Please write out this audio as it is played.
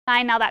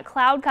sunshine. Now that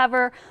cloud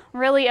cover,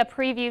 really a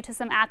preview to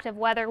some active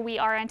weather we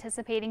are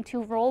anticipating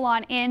to roll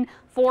on in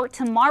for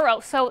tomorrow.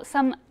 So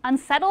some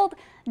unsettled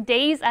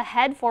days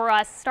ahead for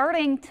us.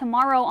 Starting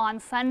tomorrow on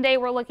Sunday,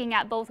 we're looking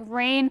at both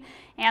rain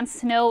and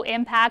snow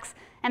impacts,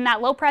 and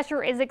that low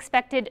pressure is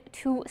expected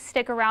to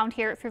stick around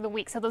here through the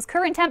week. So those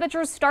current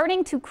temperatures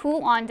starting to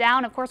cool on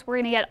down. Of course, we're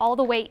going to get all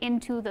the way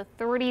into the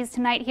 30s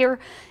tonight here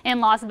in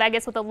Las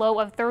Vegas with a low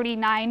of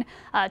 39.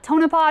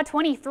 Tonopah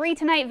 23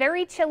 tonight.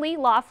 Very chilly.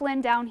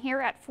 Laughlin down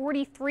here at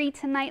 43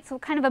 tonight. So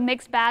kind of a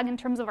mixed bag in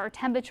terms of our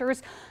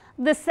temperatures.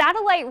 The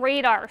satellite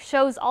radar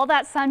shows all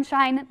that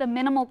sunshine, the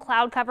minimal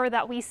cloud cover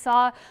that we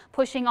saw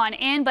pushing on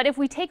in. But if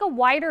we take a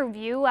wider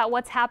view at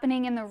what's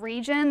happening in the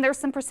region, there's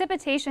some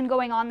precipitation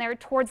going on there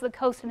towards the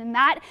coast, and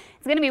that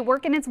is going to be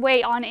working its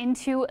way on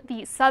into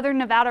the southern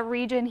Nevada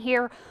region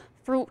here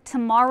through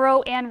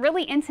tomorrow and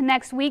really into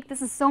next week.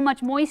 This is so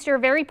much moisture,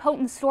 very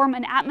potent storm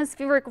and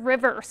atmospheric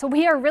river. So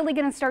we are really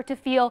going to start to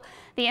feel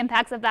the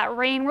impacts of that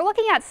rain. We're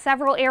looking at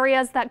several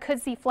areas that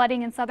could see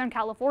flooding in Southern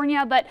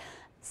California, but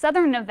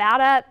Southern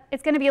Nevada,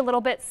 it's going to be a little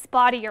bit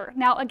spottier.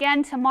 Now,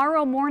 again,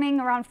 tomorrow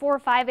morning around 4 or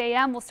 5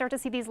 a.m., we'll start to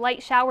see these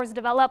light showers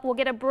develop. We'll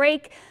get a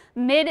break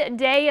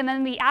midday, and then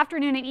in the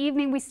afternoon and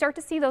evening, we start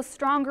to see those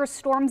stronger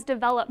storms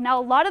develop.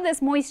 Now, a lot of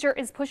this moisture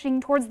is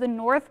pushing towards the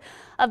north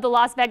of the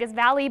Las Vegas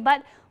Valley,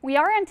 but we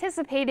are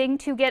anticipating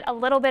to get a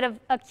little bit of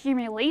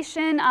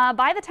accumulation.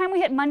 By the time we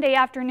hit Monday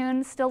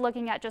afternoon, still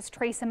looking at just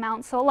trace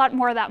amounts, so a lot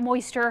more of that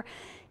moisture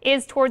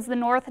is towards the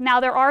north. Now,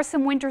 there are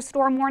some winter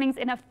storm warnings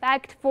in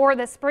effect for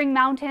the Spring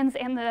Mountains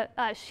and the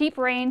Sheep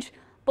Range.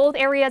 Both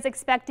areas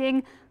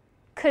expecting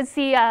could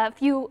see a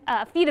few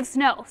feet of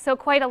snow, so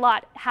quite a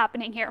lot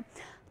happening here.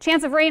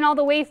 Chance of rain all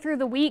the way through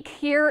the week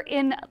here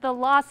in the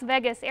Las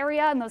Vegas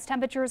area, and those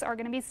temperatures are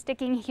going to be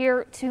sticking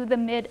here to the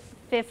mid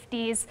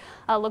 50s,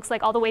 looks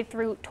like all the way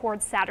through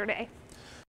towards Saturday.